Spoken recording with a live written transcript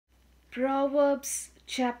Proverbs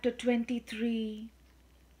chapter 23.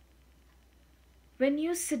 When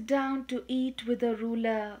you sit down to eat with a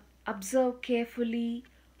ruler, observe carefully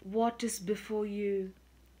what is before you,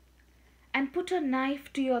 and put a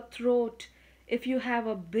knife to your throat if you have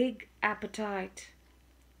a big appetite.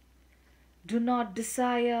 Do not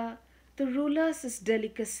desire the ruler's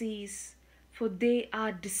delicacies, for they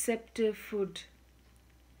are deceptive food.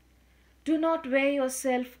 Do not wear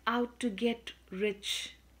yourself out to get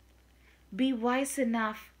rich. Be wise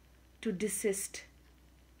enough to desist.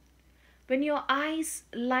 When your eyes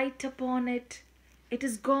light upon it, it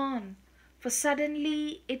is gone, for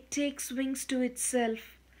suddenly it takes wings to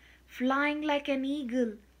itself, flying like an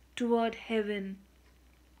eagle toward heaven.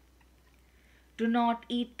 Do not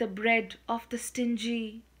eat the bread of the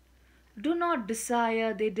stingy. Do not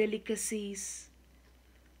desire their delicacies.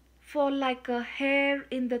 For like a hair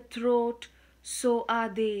in the throat, so are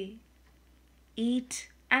they. Eat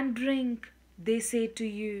and drink, they say to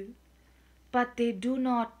you, but they do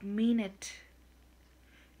not mean it.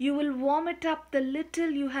 You will vomit up the little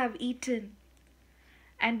you have eaten,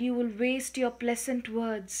 and you will waste your pleasant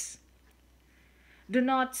words. Do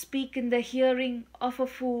not speak in the hearing of a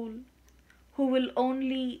fool, who will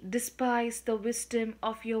only despise the wisdom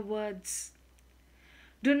of your words.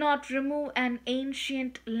 Do not remove an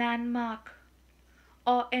ancient landmark,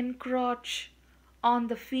 or encroach on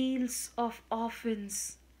the fields of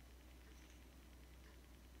orphans.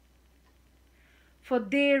 For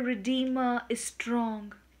their Redeemer is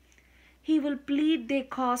strong. He will plead their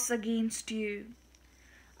cause against you.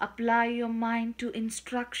 Apply your mind to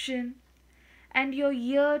instruction and your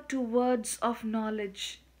ear to words of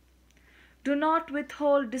knowledge. Do not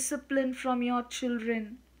withhold discipline from your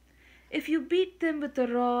children. If you beat them with a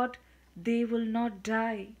rod, they will not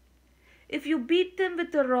die. If you beat them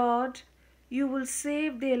with a rod, you will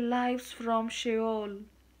save their lives from Sheol.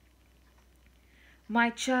 My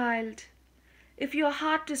child, if your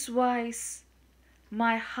heart is wise,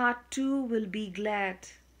 my heart too will be glad.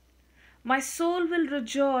 My soul will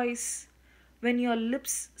rejoice when your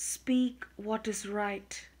lips speak what is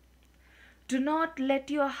right. Do not let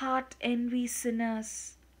your heart envy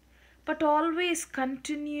sinners, but always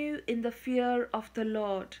continue in the fear of the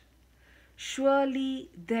Lord. Surely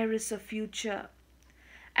there is a future,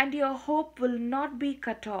 and your hope will not be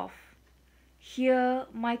cut off. Hear,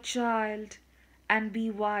 my child, and be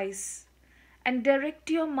wise, and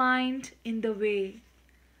direct your mind in the way.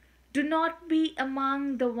 Do not be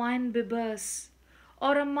among the wine-bibbers,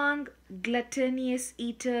 or among gluttonous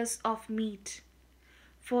eaters of meat,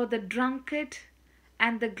 for the drunkard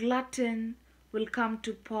and the glutton will come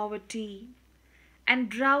to poverty, and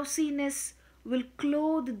drowsiness will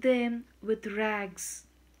clothe them with rags.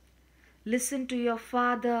 Listen to your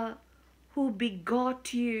father who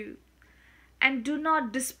begot you, and do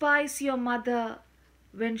not despise your mother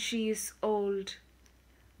when she is old.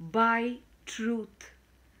 Buy truth,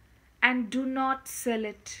 and do not sell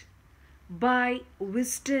it. Buy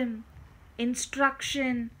wisdom,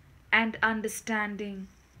 instruction, and understanding.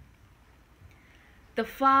 The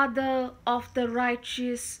father of the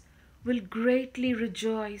righteous will greatly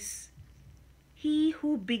rejoice. He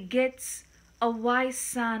who begets a wise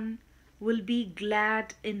son will be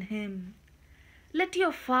glad in him. Let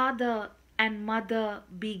your father and mother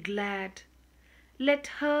be glad. Let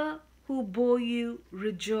her who bore you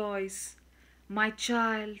rejoice. My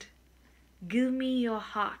child, give me your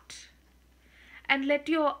heart, and let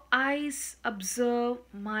your eyes observe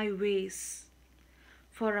my ways.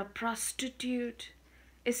 For a prostitute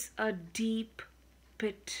is a deep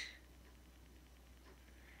pit.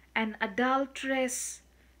 An adulteress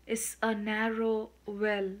is a narrow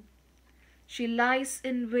well. She lies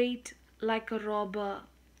in wait like a robber,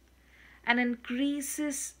 and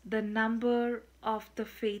increases the number of the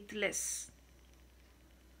faithless.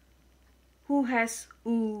 Who has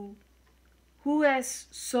woe? Who has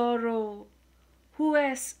sorrow? Who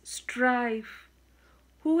has strife?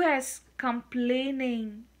 Who has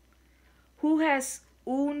complaining? Who has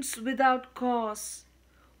wounds without cause?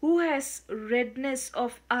 Who has redness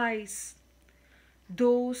of eyes?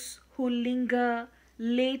 Those who linger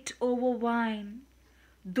late over wine,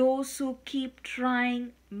 those who keep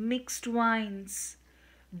trying mixed wines.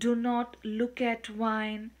 Do not look at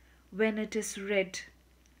wine when it is red,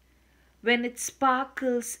 when it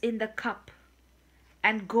sparkles in the cup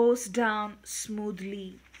and goes down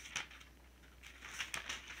smoothly.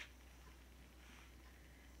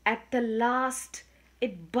 At the last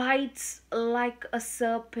it bites like a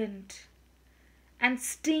serpent and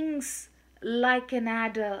stings like an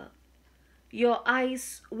adder. Your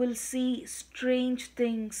eyes will see strange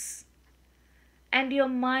things, and your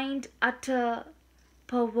mind utter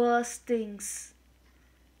perverse things.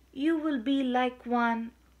 You will be like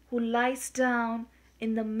one who lies down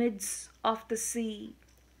in the midst of the sea,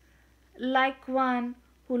 like one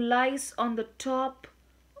who lies on the top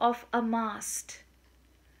of a mast.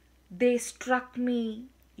 They struck me,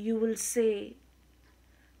 you will say,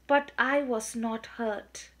 but I was not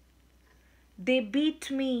hurt. They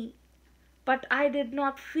beat me, but I did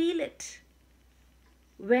not feel it.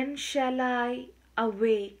 When shall I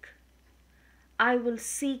awake? I will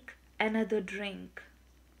seek another drink.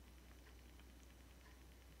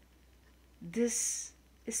 This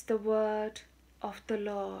is the word of the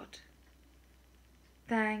Lord.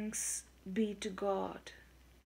 Thanks be to God.